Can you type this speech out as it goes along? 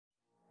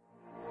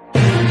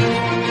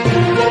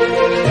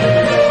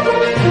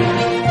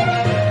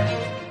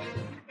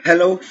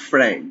Hello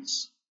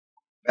friends,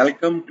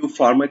 welcome to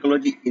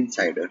Pharmacology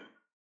Insider,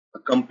 a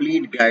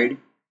complete guide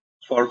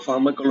for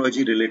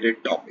pharmacology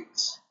related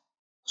topics.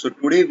 So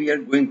today we are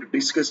going to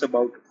discuss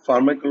about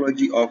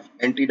pharmacology of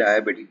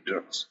anti-diabetic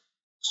drugs.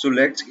 So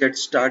let's get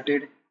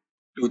started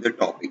to the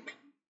topic.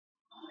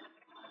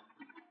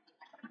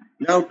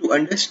 Now to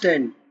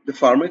understand the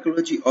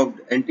pharmacology of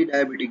the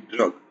anti-diabetic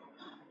drug,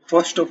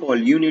 first of all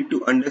you need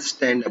to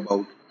understand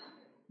about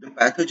the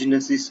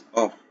pathogenesis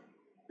of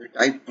the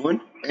type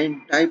 1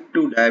 and type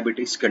 2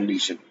 diabetes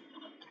condition.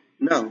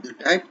 Now, the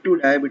type 2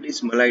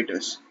 diabetes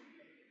mellitus,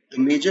 the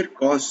major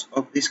cause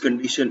of this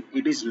condition,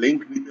 it is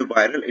linked with the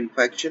viral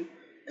infection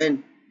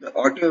and the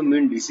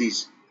autoimmune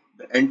disease.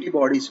 The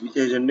antibodies which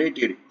are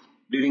generated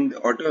during the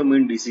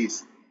autoimmune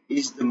disease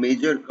is the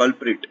major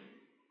culprit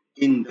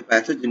in the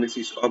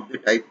pathogenesis of the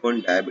type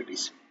 1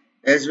 diabetes,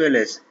 as well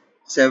as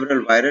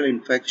several viral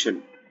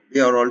infection. They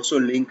are also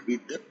linked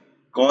with the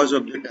cause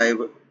of the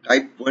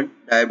type 1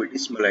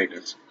 diabetes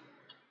mellitus.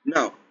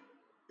 Now,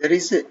 there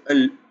is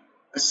a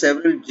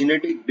several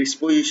genetic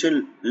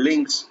disposition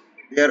links.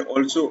 They are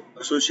also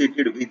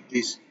associated with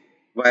this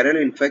viral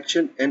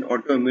infection and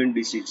autoimmune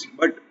disease,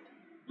 but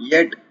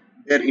yet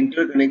their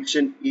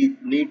interconnection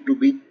need to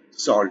be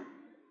solved.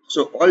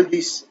 So all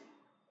this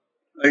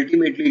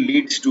ultimately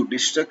leads to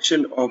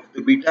destruction of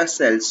the beta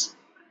cells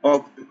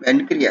of the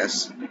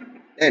pancreas,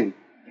 and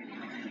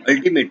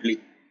ultimately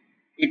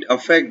it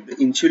affects the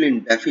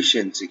insulin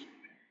deficiency,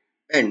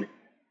 and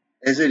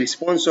as a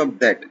response of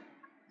that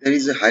there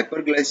is a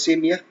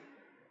hyperglycemia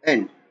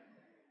and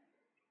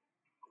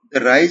the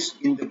rise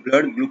in the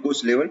blood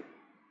glucose level,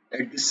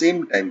 at the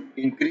same time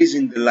increase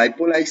in the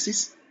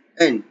lipolysis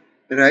and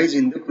rise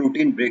in the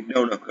protein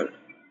breakdown occur.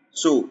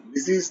 So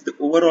this is the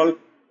overall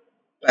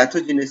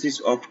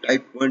pathogenesis of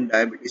type 1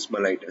 diabetes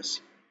mellitus.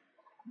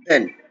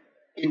 Then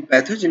in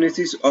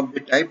pathogenesis of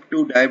the type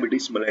 2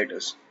 diabetes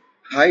mellitus,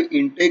 high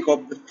intake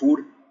of the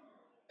food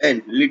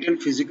and little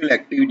physical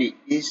activity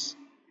is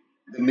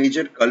the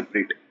major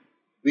culprit,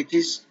 which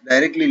is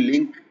directly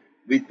linked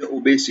with the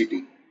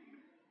obesity.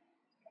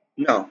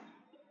 Now,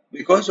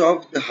 because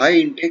of the high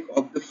intake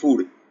of the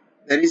food,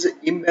 there is an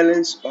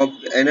imbalance of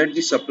the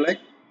energy supply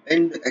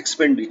and the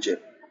expenditure,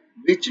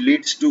 which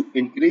leads to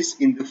increase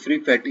in the free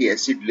fatty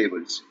acid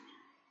levels,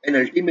 and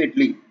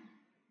ultimately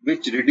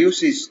which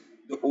reduces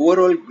the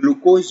overall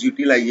glucose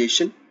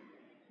utilization,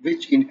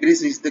 which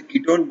increases the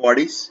ketone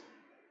bodies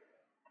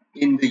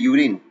in the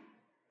urine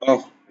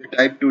of the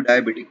type 2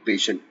 diabetic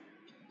patient.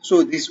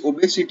 So this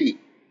obesity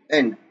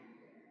and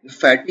the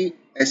fatty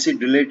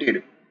acid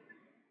related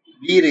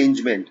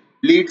derangement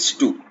leads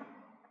to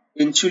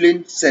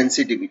insulin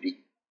sensitivity,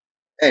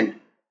 and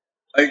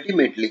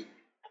ultimately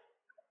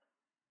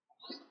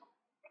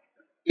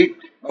it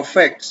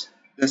affects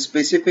the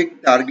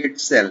specific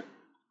target cell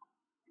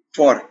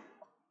for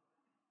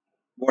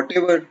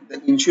whatever the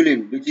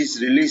insulin which is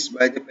released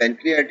by the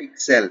pancreatic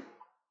cell,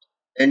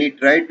 and it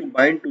try to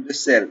bind to the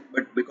cell,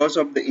 but because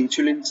of the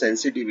insulin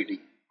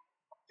sensitivity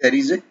there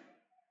is a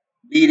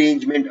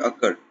derangement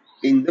occur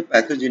in the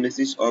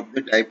pathogenesis of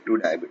the type 2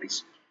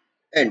 diabetes,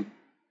 and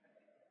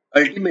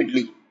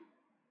ultimately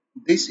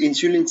this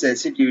insulin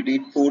sensitivity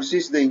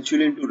forces the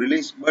insulin to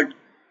release, but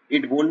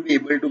it won't be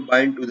able to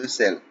bind to the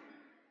cell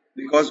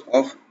because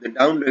of the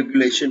down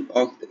regulation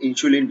of the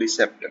insulin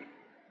receptor.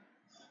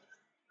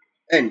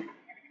 And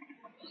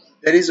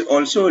there is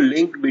also a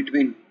link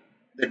between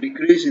the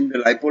decrease in the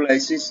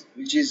lipolysis,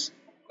 which is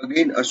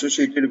again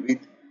associated with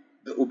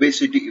the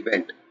obesity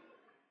event.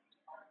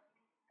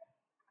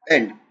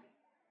 And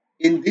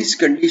in this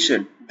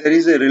condition, there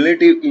is a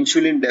relative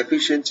insulin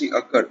deficiency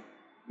occur,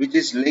 which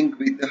is linked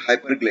with the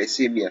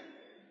hyperglycemia.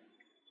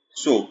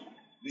 So,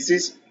 this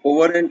is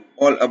over and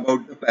all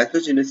about the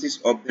pathogenesis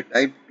of the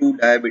type 2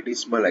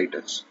 diabetes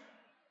mellitus.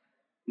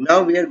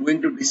 Now we are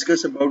going to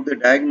discuss about the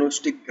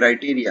diagnostic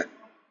criteria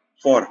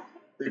for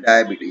the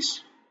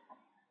diabetes.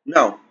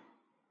 Now,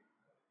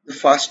 the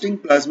fasting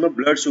plasma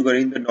blood sugar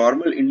in the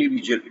normal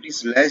individual, it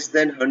is less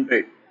than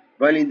 100,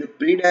 while in the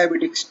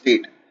pre-diabetic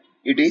state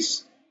it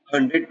is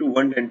 100 to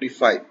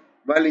 125,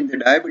 while in the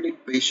diabetic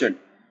patient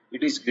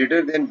it is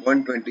greater than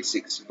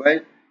 126, while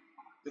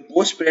the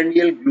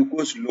postprandial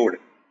glucose load,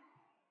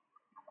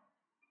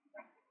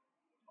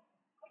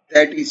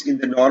 that is in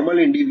the normal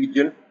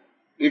individual,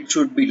 it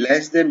should be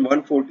less than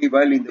 140,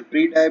 while in the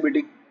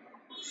pre-diabetic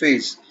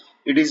phase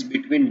it is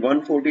between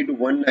 140 to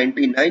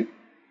 199,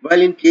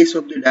 while in case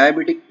of the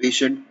diabetic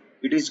patient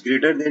it is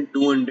greater than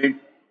 200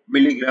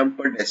 milligram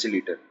per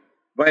deciliter.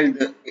 While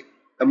the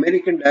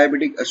American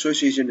Diabetic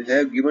Association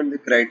have given the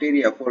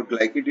criteria for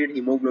glycated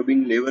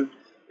hemoglobin level,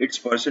 its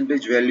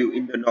percentage value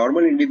in the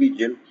normal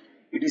individual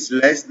it is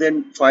less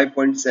than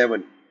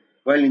 5.7,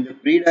 while in the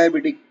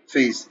pre-diabetic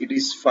phase it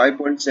is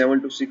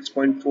 5.7 to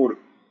 6.4,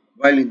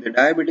 while in the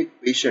diabetic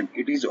patient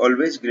it is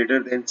always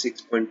greater than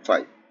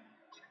 6.5.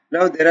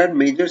 Now there are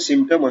major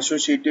symptoms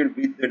associated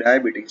with the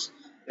diabetics,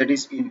 that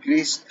is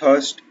increased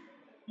thirst,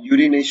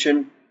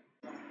 urination,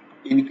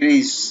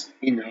 increase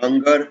in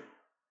hunger,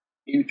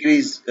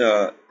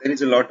 there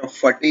is a lot of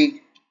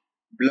fatigue,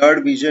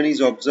 blurred vision is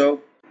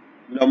observed,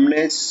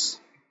 numbness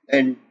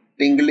and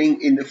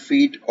tingling in the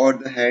feet or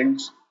the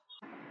hands,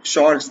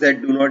 sores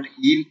that do not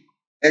heal,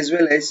 as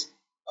well as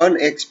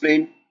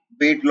unexplained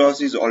weight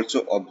loss is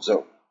also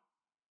observed.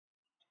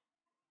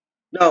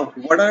 Now,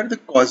 what are the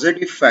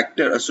causative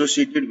factors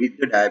associated with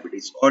the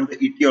diabetes or the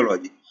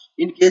etiology?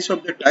 In case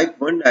of the type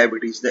 1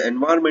 diabetes, the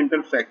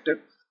environmental factor,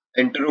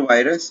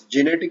 enterovirus,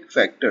 genetic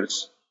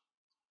factors,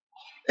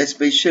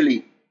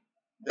 especially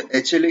the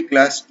HLA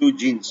class 2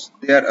 genes,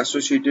 they are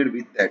associated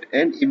with that,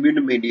 and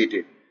immune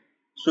mediated.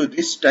 So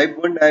this type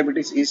 1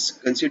 diabetes is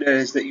considered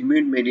as the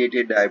immune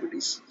mediated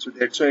diabetes. So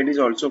that's why it is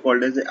also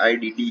called as the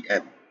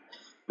IDDM.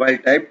 While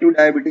type 2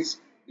 diabetes,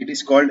 it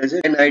is called as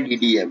a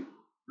NIDDM,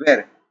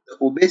 where the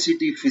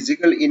obesity,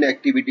 physical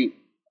inactivity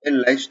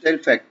and lifestyle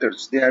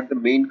factors, they are the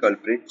main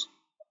culprits,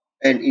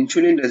 and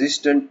insulin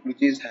resistance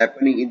which is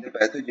happening in the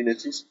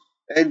pathogenesis,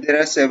 and there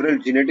are several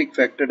genetic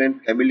factors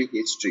and family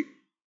history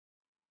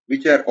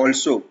which are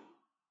also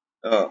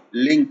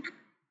linked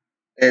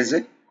as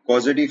a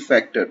causative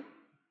factor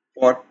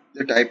for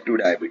the type 2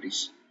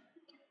 diabetes.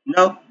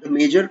 Now, the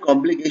major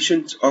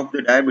complications of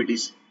the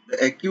diabetes,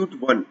 the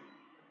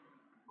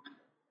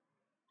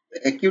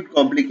acute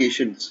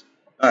complications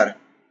are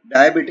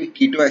diabetic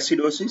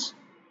ketoacidosis,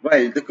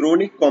 while the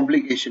chronic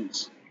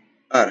complications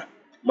are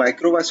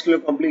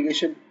microvascular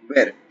complication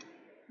where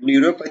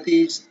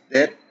neuropathy is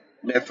there,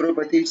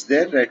 nephropathy is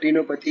there,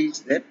 retinopathy is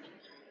there,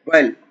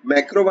 while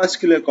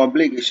macrovascular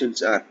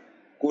complications are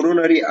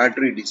coronary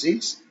artery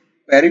disease,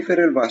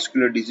 peripheral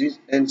vascular disease,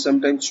 and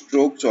sometimes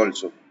strokes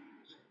also.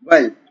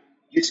 While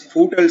this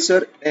foot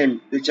ulcer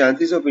and the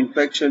chances of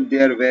infection, they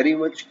are very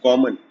much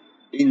common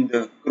in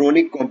the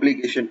chronic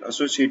complication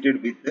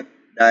associated with the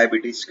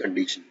diabetes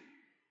condition.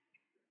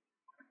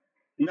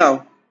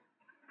 Now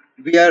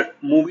we are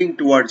moving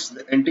towards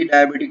the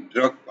anti-diabetic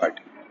drug part.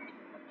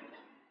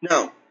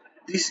 Now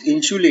this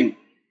insulin,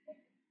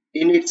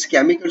 in its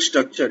chemical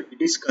structure,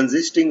 it is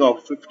consisting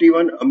of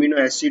 51 amino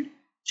acid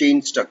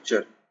chain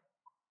structure.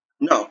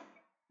 Now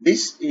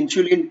this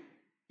insulin,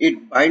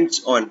 it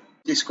binds on,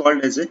 it is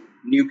called as a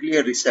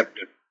nuclear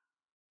receptor,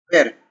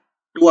 where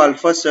two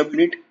alpha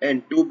subunit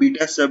and two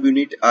beta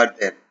subunit are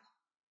there.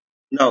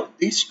 Now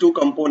these two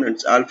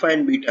components, alpha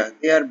and beta,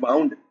 they are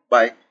bound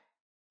by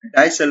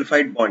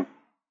disulfide bond.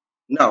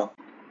 Now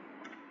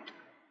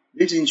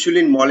this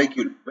insulin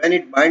molecule, when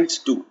it binds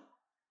to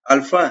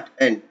alpha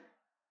and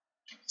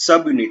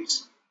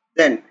subunits,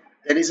 then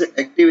there is an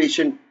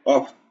activation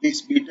of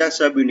this beta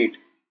subunit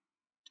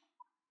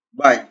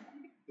by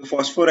the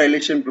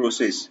phosphorylation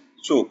process.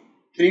 So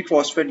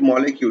 3-phosphate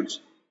molecules,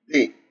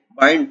 they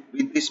bind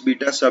with this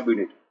beta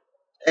subunit,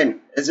 and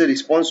as a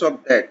response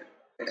of that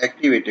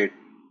activated,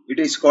 it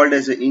is called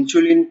as an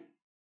insulin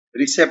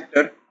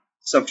receptor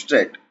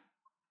substrate.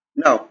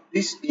 Now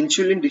this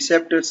insulin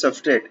receptor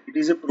substrate, it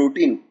is a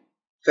protein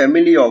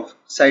family of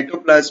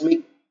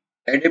cytoplasmic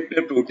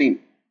adapter protein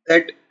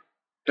that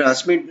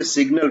transmit the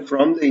signal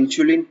from the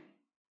insulin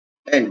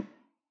and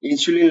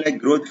insulin like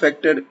growth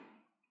factor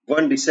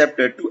 1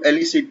 receptor to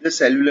elicit the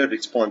cellular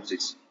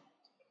responses.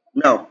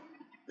 Now,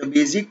 the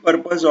basic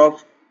purpose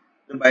of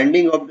the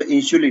binding of the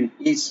insulin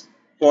is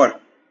for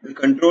the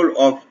control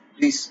of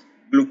this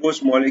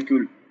glucose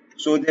molecule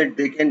so that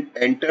they can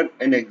enter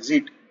and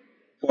exit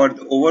for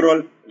the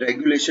overall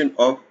regulation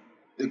of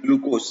the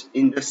glucose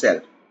in the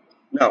cell.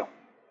 Now,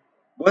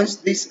 once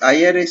this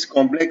IRS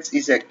complex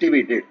is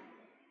activated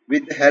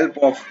with the help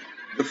of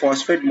the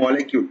phosphate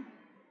molecule,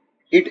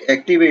 it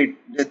activates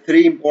the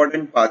three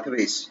important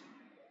pathways.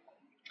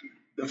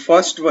 The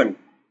first one,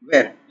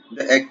 where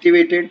the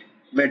activated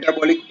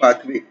metabolic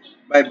pathway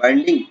by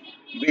binding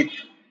with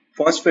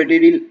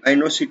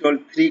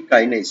phosphatidylinositol 3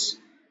 kinase.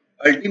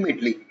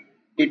 Ultimately,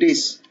 it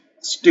is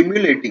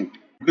stimulating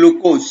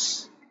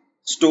glucose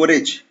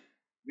storage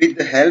with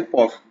the help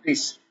of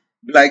this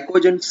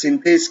glycogen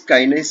synthase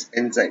kinase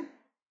enzyme.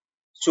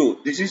 So,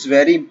 this is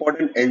very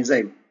important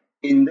enzyme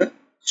in the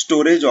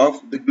storage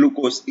of the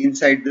glucose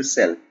inside the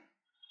cell,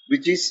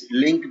 which is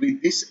linked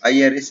with this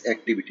IRS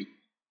activity.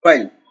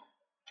 While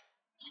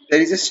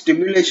there is a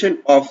stimulation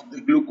of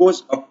the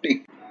glucose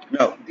uptake.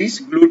 Now,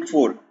 this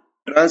GLUT4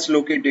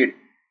 translocated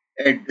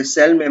at the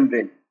cell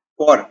membrane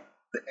for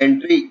the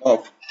entry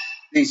of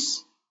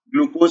this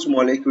glucose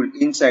molecule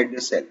inside the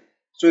cell.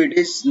 So, it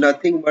is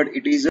nothing but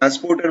it is a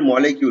transporter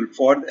molecule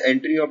for the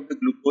entry of the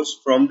glucose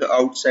from the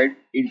outside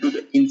into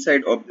the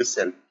inside of the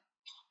cell.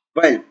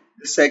 While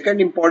the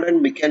second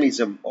important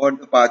mechanism or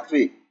the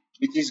pathway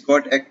which is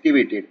got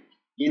activated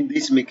in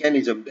this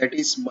mechanism, that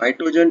is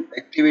mitogen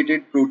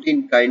activated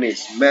protein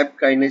kinase MAP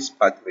kinase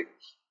pathway.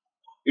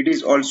 It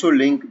is also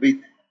linked with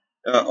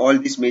all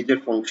these major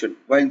function.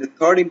 While the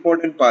third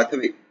important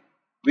pathway,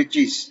 which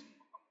is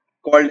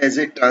called as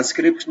a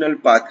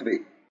transcriptional pathway.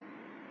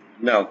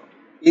 Now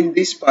in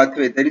this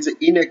pathway there is an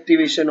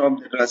inactivation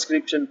of the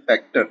transcription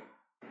factor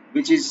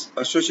which is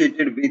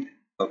associated with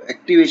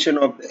activation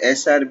of the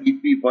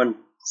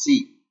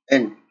SRBP1C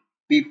and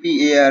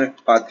PPAR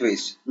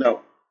pathways.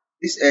 Now,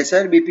 this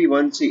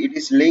SRBP1C, it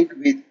is linked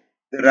with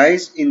the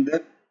rise in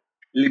the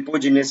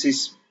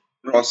lipogenesis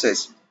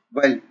process.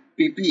 While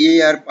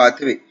PPAR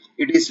pathway,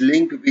 it is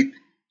linked with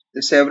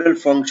the several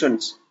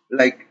functions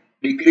like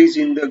decrease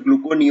in the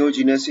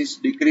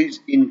gluconeogenesis, decrease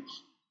in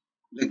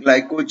the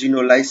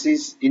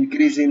glycogenolysis,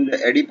 increase in the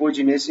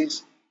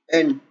adipogenesis,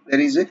 and there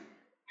is a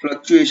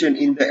fluctuation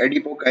in the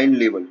adipokine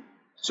level.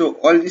 So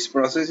all these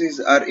processes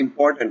are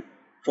important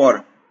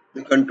for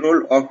the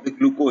control of the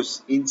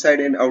glucose inside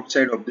and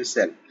outside of the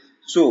cell.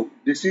 So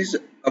this is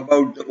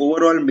about the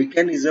overall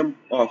mechanism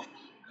of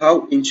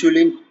how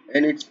insulin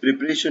and its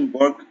preparation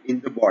work in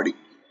the body.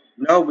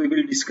 Now we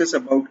will discuss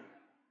about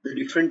the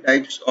different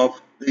types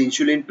of the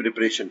insulin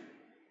preparation.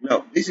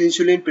 Now this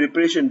insulin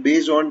preparation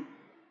based on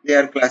they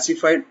are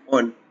classified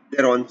on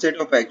their onset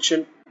of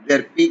action,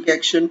 their peak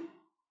action,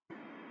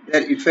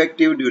 their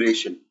effective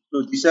duration.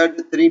 So these are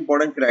the three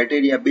important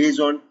criteria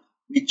based on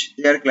which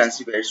they are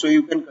classified. So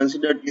you can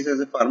consider this as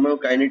a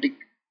pharmacokinetic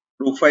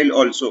profile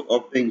also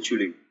of the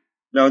insulin.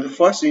 Now the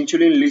first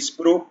insulin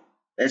lispro,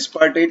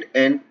 aspartate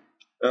and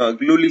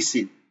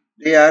glulisine.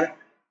 They are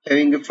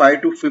having a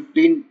 5 to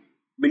 15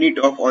 minute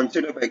of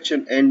onset of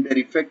action and their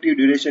effective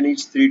duration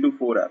is 3 to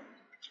 4 hours.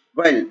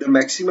 While the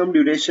maximum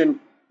duration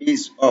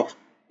is of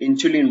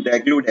insulin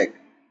degludec,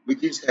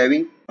 which is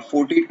having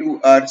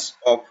 42 hours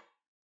of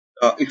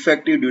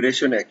effective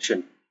duration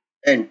action,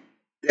 and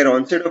their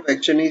onset of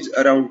action is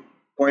around zero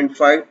point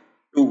 0.5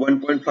 to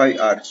 1.5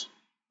 hours.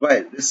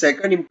 While the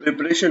second in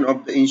preparation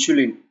of the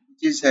insulin,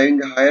 which is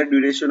having a higher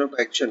duration of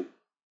action,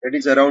 that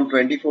is around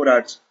 24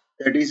 hours,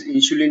 that is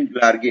insulin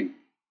glargine,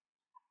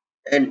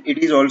 and it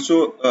is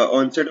also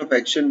onset of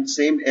action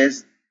same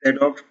as that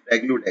of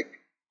degludec,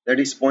 that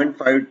is zero point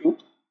 0.5 to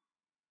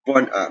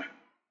 1 hour.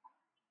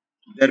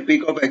 Their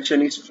peak of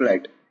action is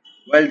flat.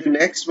 While the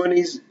next one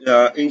is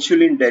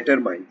insulin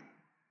determine,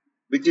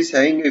 which is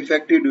having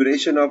effective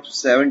duration of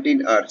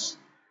 17 hours.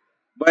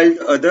 While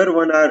the other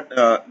one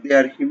are they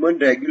are human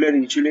regular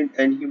insulin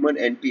and human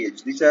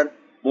NPH. These are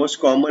most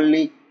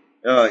commonly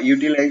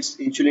utilized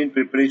insulin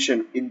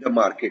preparation in the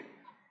market,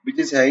 which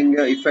is having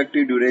a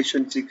effective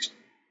duration 6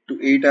 to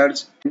 8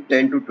 hours and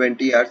 10 to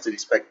 20 hours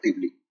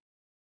respectively.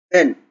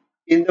 Then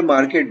in the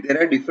market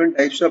there are different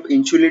types of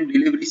insulin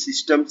delivery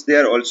systems. They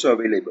are also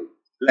available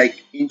like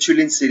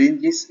insulin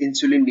syringes,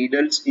 insulin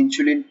needles,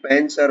 insulin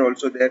pens are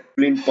also there,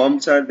 insulin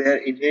pumps are there,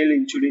 inhaled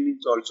insulin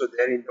is also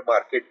there in the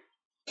market.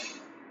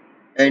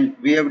 And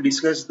we have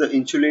discussed the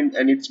insulin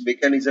and its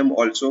mechanism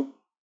also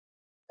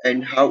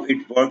and how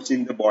it works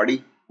in the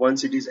body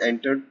once it is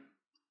entered.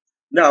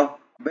 Now,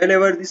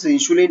 whenever this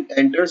insulin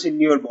enters in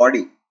your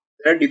body,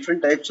 there are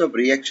different types of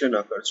reaction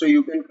occur. So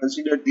you can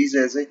consider these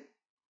as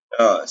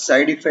a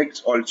side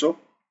effects also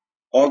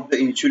of the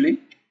insulin.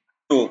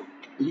 So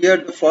here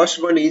the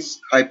first one is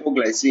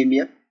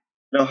hypoglycemia.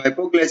 Now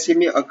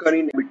hypoglycemia occur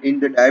in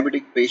the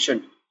diabetic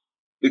patient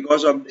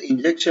because of the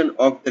injection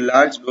of the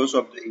large dose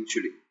of the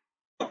insulin.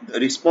 The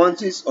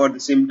responses or the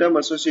symptom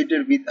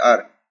associated with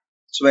are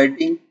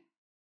sweating,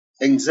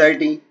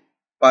 anxiety,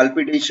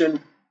 palpitation,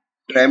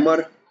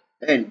 tremor,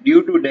 and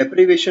due to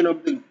deprivation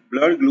of the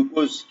blood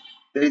glucose,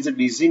 there is a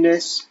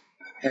dizziness,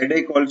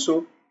 headache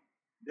also.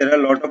 There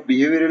are a lot of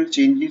behavioral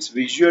changes,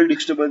 visual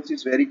disturbance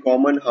is very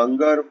common,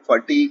 hunger,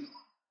 fatigue,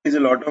 there is a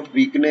lot of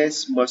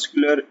weakness,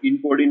 muscular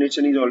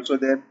incoordination is also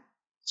there.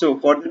 So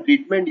for the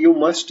treatment, you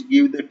must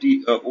give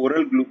the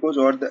oral glucose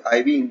or the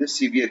IV in the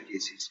severe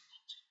cases.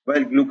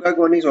 While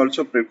glucagon is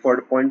also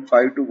preferred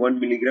 0.5 to 1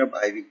 milligram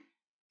IV.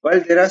 While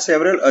there are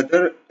several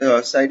other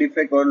side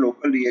effect or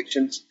local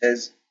reactions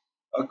as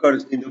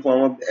occurs in the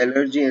form of the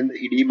allergy and the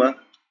edema,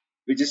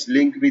 which is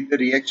linked with the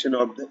reaction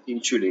of the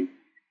insulin.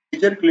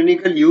 Major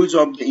clinical use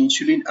of the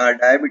insulin are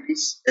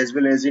diabetes as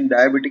well as in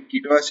diabetic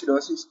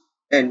ketoacidosis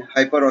and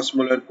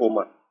hyperosmolar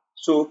coma.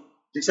 So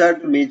these are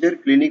the major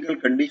clinical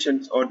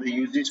conditions or the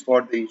uses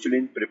for the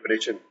insulin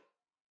preparation.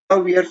 Now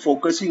we are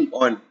focusing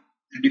on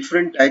the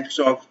different types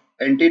of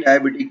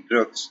anti-diabetic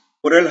drugs,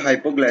 oral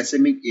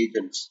hypoglycemic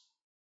agents,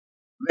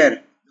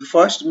 where the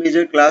first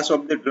major class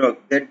of the drug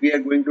that we are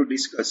going to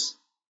discuss,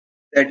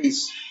 that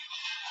is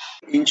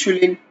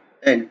insulin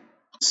and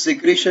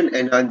secretion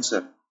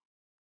enhancer.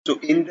 So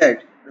in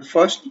that, the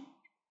first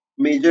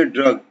major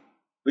drug,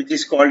 which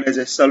is called as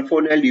a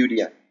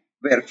sulfonylurea,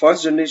 where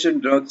first generation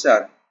drugs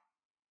are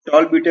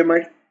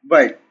Tolbutamide,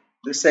 while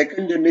the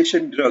second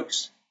generation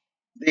drugs,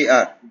 they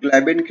are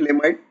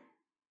glibenclamide,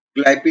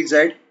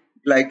 glipizide,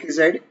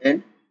 glycazide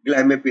and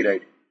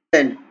glimepiride.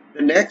 Then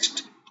the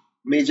next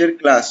major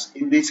class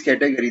in this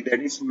category,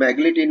 that is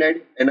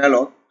meglitinide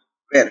analog,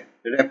 where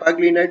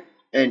Rapaglinide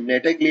and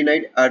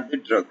Netaglipizide are the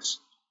drugs.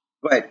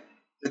 While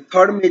the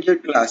third major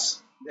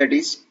class, that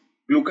is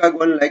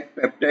glucagon-like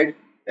peptide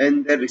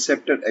and their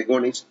receptor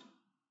agonist,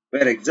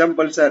 where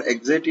examples are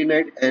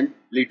Exetinide and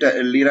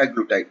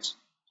liraglutides.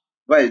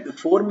 While the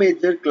four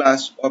major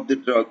class of the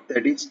drug,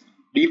 that is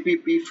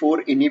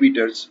DPP4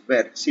 inhibitors,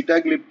 where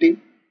Sitagliptin,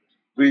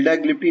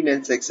 Vildagliptin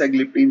and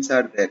Hexagliptins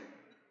are there.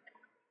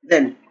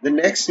 Then the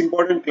next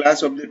important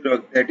class of the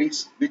drug, that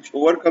is which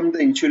overcome the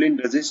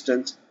insulin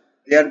resistance,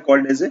 they are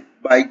called as a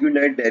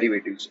biguanide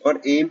derivatives or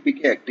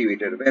AMPK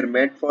activator, where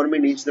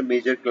metformin is the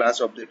major class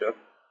of the drug.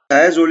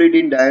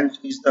 Thiazolidine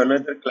is the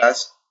another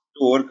class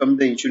to overcome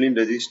the insulin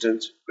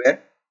resistance,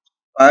 where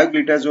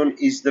Pioglitazone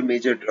is the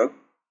major drug.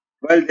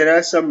 While there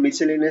are some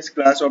miscellaneous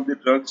class of the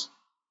drugs,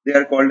 they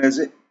are called as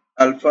a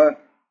alpha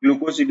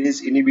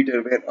glucosidase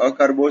inhibitor, where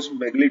acarbose,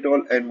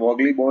 maglitol, and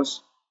voglibose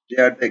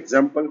they are the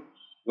example.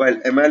 While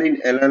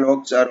amylin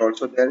analogs are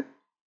also there,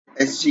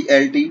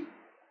 SGLT2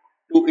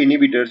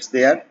 inhibitors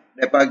they are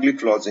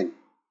dapagliflozin.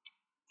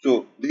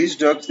 So these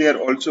drugs they are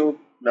also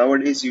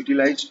nowadays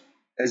utilized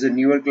as a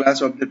newer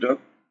class of the drug.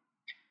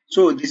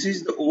 So this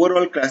is the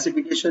overall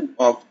classification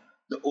of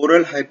the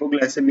oral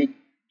hypoglycemic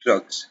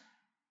drugs.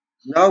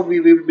 Now we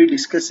will be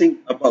discussing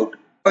about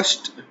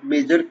first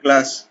major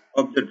class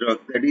of the drug,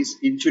 that is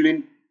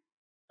insulin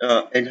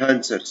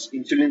enhancers,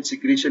 insulin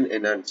secretion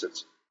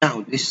enhancers.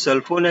 Now this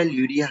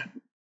sulfonylurea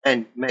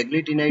and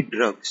maglitinide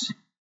drugs,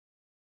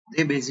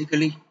 they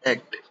basically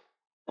act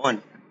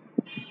on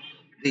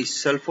the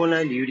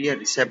sulfonylurea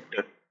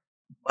receptor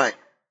by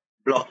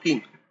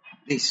blocking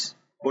these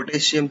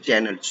potassium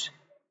channels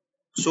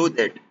so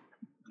that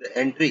the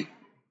entry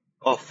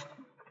of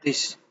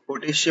these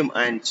potassium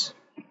ions,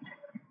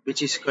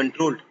 which is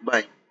controlled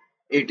by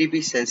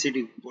ATP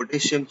sensitive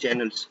potassium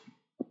channels,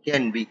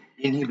 can be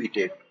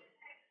inhibited,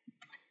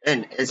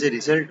 and as a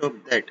result of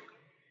that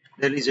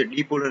there is a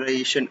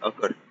depolarization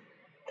occur,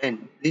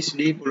 and this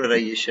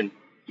depolarization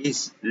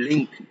is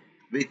linked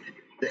with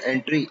the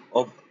entry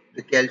of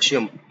the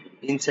calcium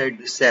inside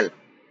the cell,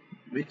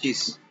 which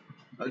is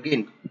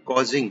again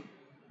causing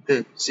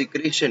the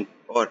secretion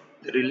or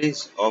the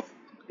release of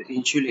the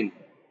insulin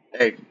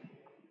at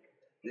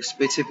the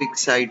specific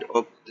side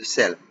of the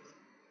cell,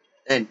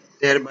 and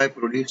thereby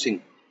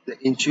producing the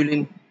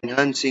insulin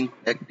enhancing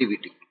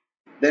activity.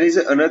 There is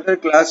another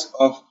class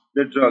of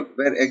the drug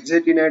where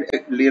exetinide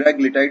and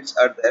liraglutides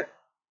are there.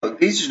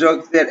 These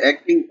drugs they are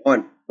acting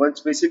on one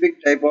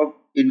specific type of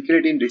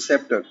incretin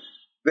receptor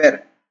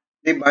where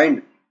they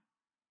bind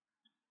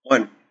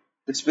on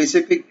the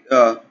specific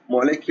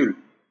molecule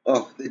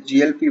of the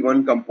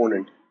GLP-1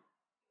 component,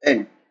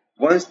 and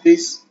once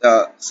this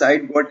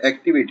site got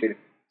activated,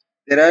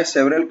 there are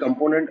several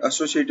components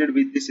associated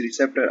with this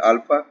receptor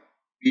alpha,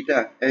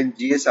 beta, and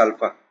GS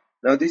alpha.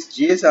 Now this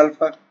GS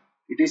alpha,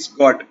 it is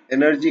got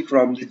energy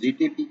from the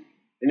GTP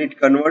and it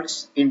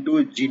converts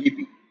into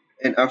GDP.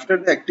 And after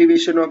the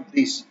activation of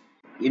this,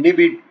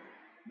 inhibit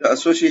the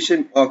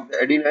association of the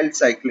adenyl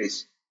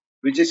cyclase,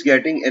 which is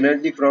getting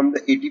energy from the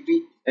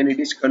ATP and it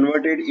is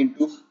converted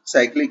into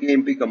cyclic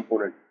AMP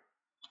component,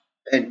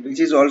 and which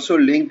is also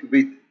linked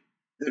with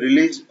the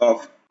release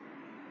of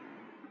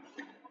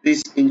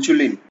this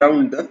insulin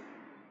around the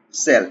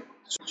cell.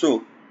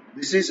 So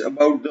this is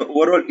about the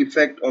overall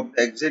effect of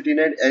the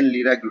exetinide and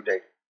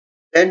liraglutide.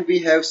 Then we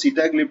have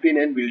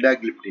sitagliptin and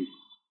vildagliptin.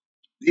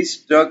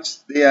 These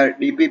drugs they are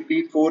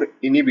DPP4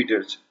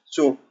 inhibitors.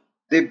 So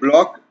they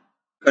block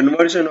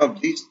conversion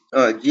of this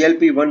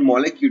GLP-1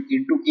 molecule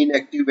into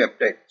inactive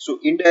peptide. So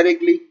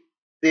indirectly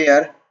they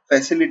are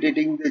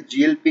facilitating the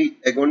GLP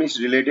agonist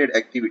related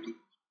activity,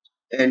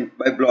 and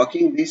by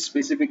blocking this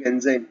specific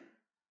enzyme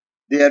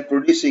they are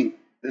producing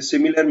the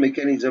similar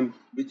mechanism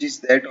which is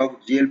that of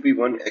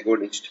GLP-1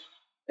 agonist,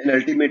 and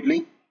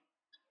ultimately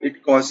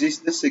it causes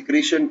the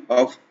secretion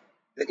of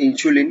the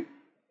insulin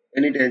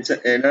and it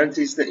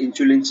enhances the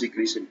insulin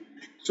secretion.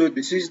 So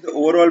this is the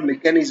overall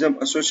mechanism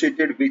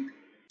associated with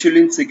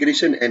insulin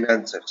secretion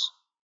enhancers.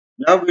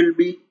 Now we will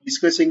be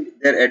discussing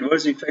their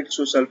adverse effects.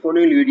 So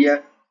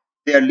sulfonylurea,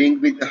 they are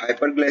linked with the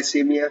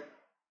hyperglycemia,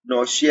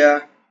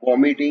 nausea,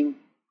 vomiting,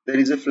 there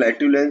is a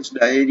flatulence,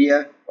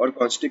 diarrhea or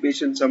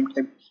constipation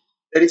sometimes.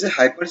 There is a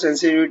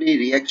hypersensitivity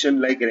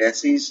reaction like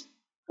rashes,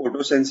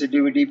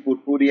 photosensitivity,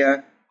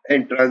 purpurea,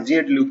 and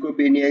transient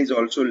leukopenia is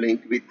also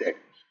linked with that.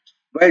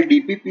 While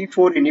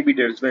DPP4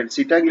 inhibitors, when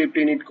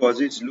sitagliptin it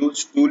causes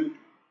loose stool,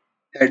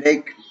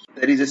 headache,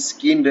 there is a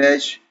skin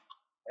rash,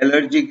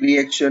 allergic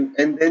reaction,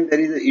 and then there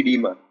is a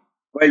edema.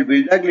 While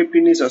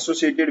vildagliptin is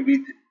associated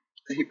with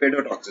the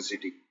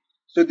hepatotoxicity.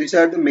 So these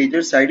are the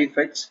major side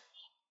effects.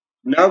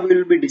 Now we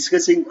will be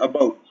discussing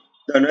about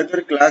the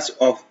another class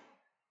of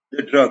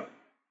the drug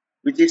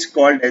which is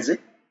called as a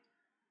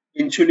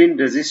insulin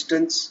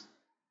resistance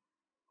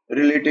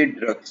related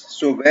drugs.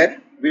 So where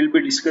we will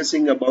be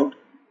discussing about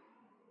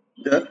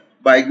the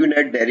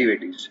biguanide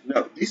derivatives.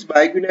 Now these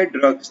biguanide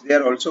drugs they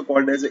are also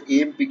called as a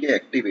AMPK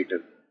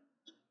activator.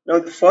 Now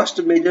the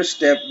first major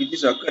step which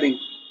is occurring,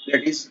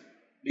 that is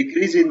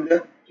decrease in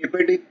the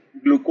hepatic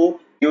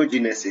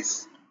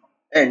gluconeogenesis,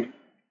 and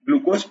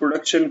glucose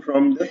production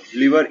from the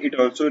liver it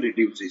also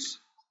reduces.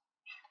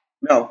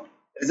 Now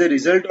as a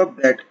result of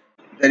that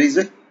there is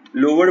a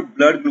lower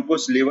blood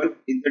glucose level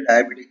in the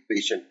diabetic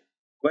patient.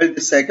 While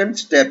the second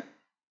step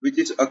which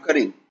is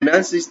occurring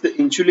enhances the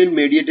insulin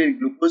mediated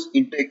glucose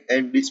intake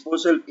and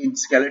disposal in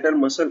skeletal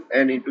muscle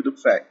and into the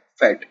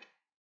fat.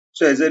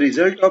 So as a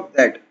result of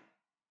that,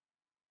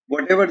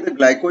 whatever the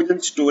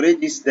glycogen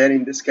storage is there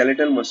in the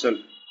skeletal muscle,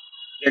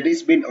 that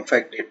is been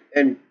affected,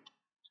 and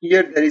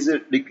Here there is a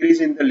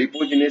decrease in the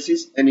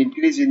lipogenesis and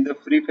increase in the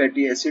free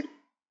fatty acid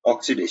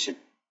oxidation.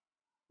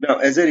 Now,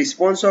 as a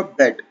response of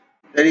that,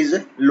 there is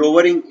a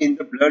lowering in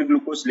the blood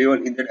glucose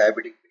level in the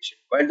diabetic patient.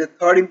 While the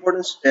third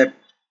important step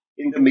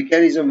in the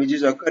mechanism which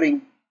is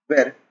occurring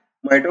where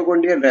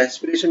mitochondrial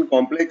respiration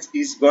complex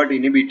is got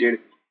inhibited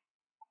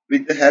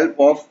with the help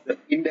of the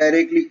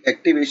indirectly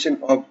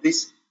activation of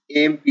this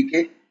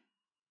AMPK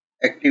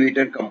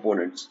activator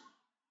components,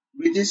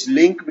 which is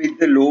linked with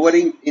the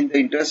lowering in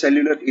the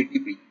intracellular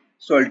ATP.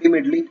 So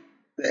ultimately,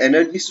 the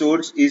energy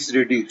source is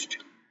reduced,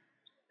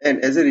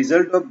 and as a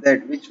result of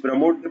that, which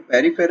promote the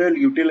peripheral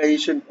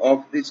utilization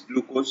of this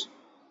glucose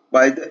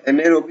by the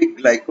anaerobic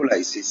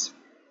glycolysis.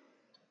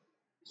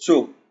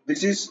 So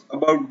this is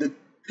about the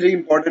three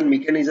important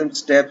mechanism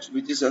steps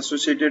which is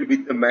associated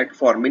with the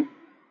metformin.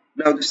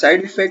 Now the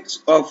side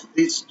effects of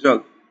this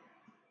drug,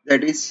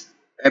 that is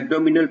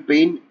abdominal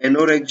pain,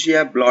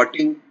 anorexia,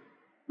 bloating,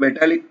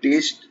 metallic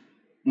taste,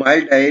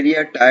 mild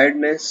diarrhea,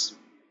 tiredness,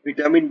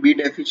 vitamin B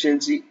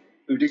deficiency,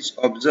 which is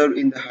observed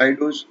in the high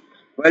dose,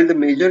 while the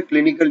major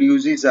clinical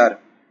uses are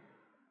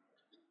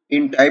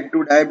in type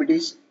 2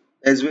 diabetes,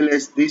 as well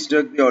as this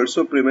drug they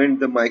also prevent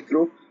the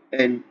micro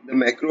and the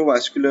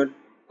macrovascular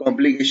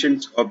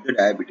complications of the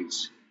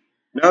diabetes.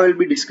 Now we'll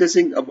be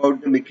discussing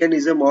about the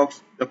mechanism of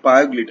the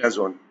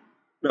pioglitazone.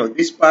 Now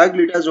this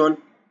pioglitazone,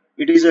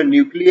 it is a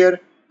nuclear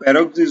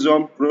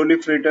peroxisome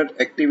proliferator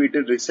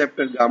activated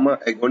receptor gamma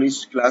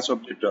agonist class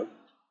of the drug.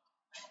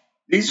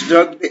 These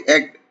drugs they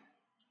act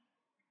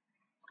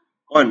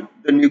on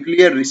the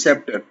nuclear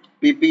receptor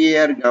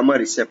PPAR gamma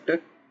receptor,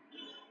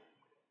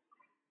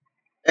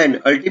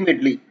 and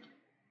ultimately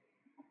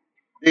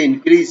they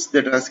increase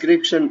the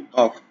transcription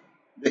of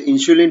the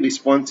insulin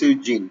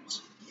responsive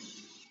genes,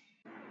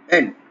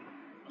 and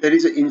there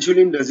is an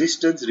insulin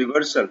resistance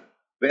reversal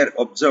were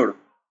observed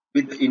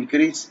with the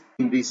increase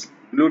in this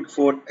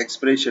GLUT4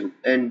 expression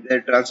and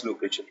their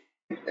translocation.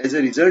 As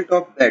a result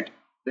of that,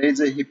 there is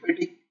a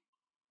hepatic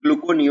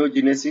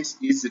gluconeogenesis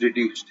is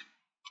reduced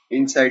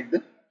inside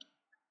the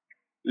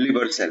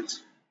liver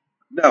cells.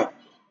 Now,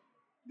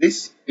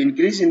 this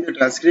increase in the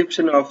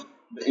transcription of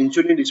the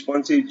insulin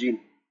responsive gene,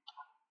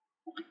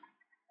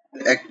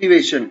 the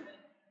activation,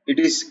 it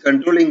is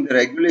controlling the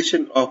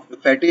regulation of the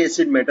fatty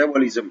acid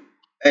metabolism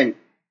and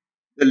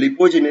the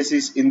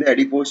lipogenesis in the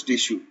adipose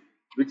tissue,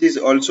 which is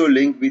also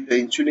linked with the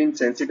insulin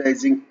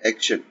sensitizing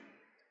action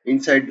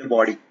inside the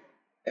body,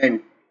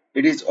 and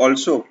it is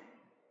also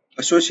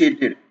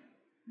associated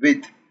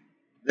with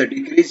the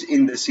decrease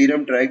in the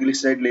serum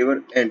triglyceride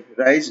level and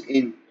rise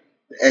in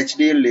the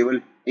HDL level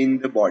in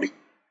the body.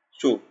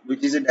 So,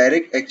 which is a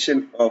direct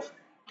action of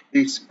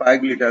this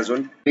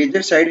pioglitazone.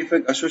 Major side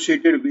effect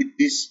associated with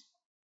this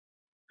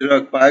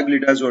drug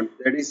pioglitazone,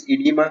 that is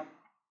edema,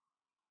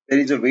 there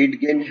is a weight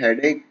gain,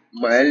 headache,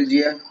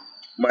 myalgia,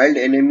 mild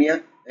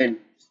anemia, and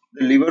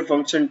the liver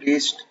function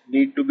test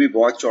need to be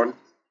watched on.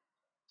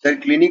 Their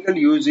clinical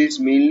use is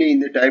mainly in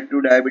the type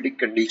 2 diabetic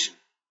condition.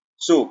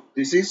 So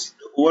this is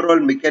the overall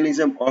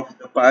mechanism of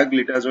the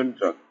pioglitazone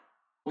drug.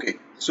 Okay,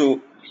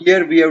 so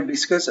here we have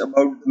discussed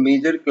about the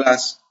major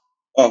class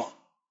of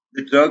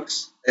the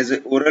drugs as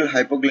a oral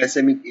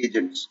hypoglycemic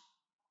agents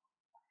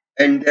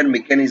and their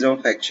mechanism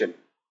of action.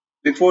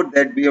 Before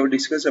that, we have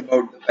discussed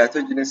about the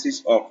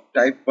pathogenesis of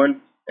type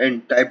 1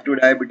 and type 2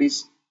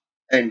 diabetes,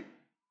 and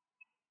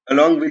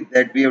along with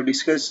that, we have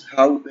discussed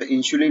how the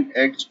insulin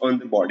acts on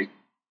the body.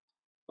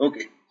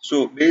 Okay,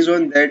 so based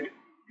on that,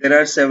 there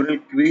are several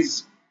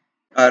quiz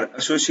are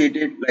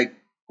associated, like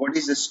what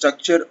is the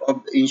structure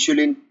of the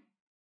insulin.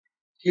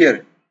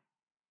 Here,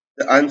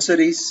 the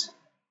answer is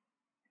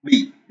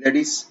B, that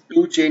is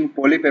 2-chain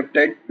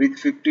polypeptide with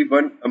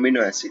 51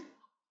 amino acid.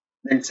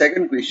 Then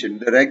second question,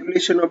 the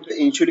regulation of the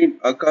insulin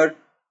occur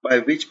by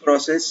which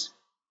process?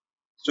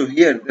 So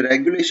here the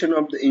regulation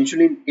of the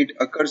insulin, it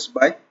occurs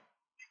by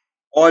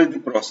all the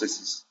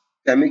processes.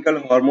 Chemical,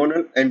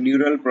 hormonal and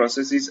neural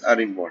processes are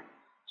involved.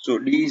 So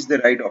D is the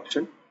right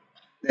option.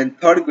 Then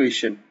third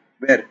question,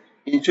 where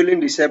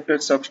insulin receptor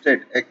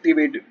substrate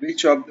activate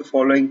which of the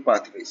following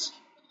pathways?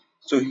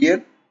 So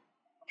here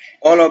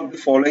all of the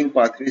following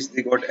pathways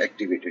they got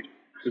activated.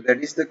 So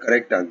that is the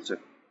correct answer.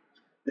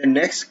 The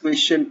next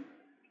question,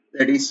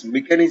 that is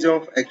mechanism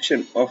of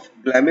action of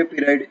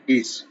glimepiride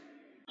is.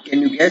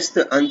 Can you guess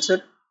the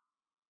answer?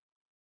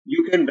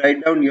 You can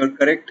write down your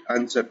correct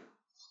answer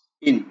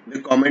in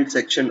the comment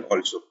section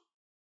also.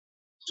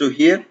 So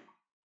here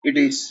it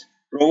is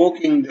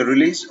provoking the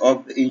release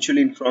of the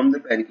insulin from the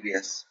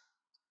pancreas.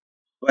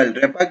 While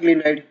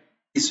Rapaglinide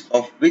is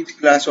of which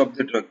class of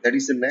the drug? That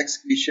is the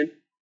next question.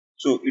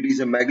 So it is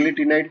a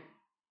maglitinide.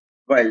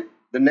 While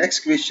the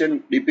next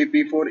question,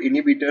 DPP4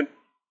 inhibitor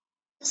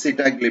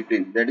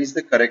Sitagliptin. That is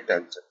the correct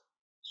answer.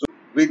 So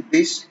with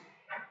this,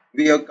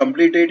 we have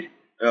completed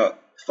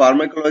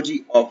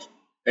pharmacology of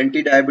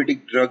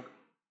anti-diabetic drug.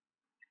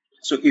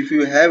 So if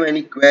you have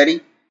any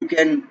query, you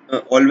can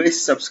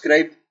always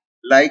subscribe,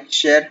 like,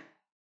 share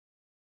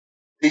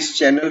this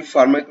channel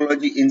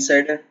Pharmacology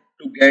Insider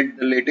to get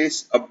the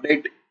latest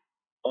update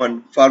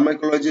on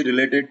pharmacology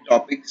related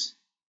topics.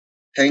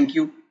 Thank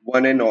you,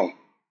 one and all.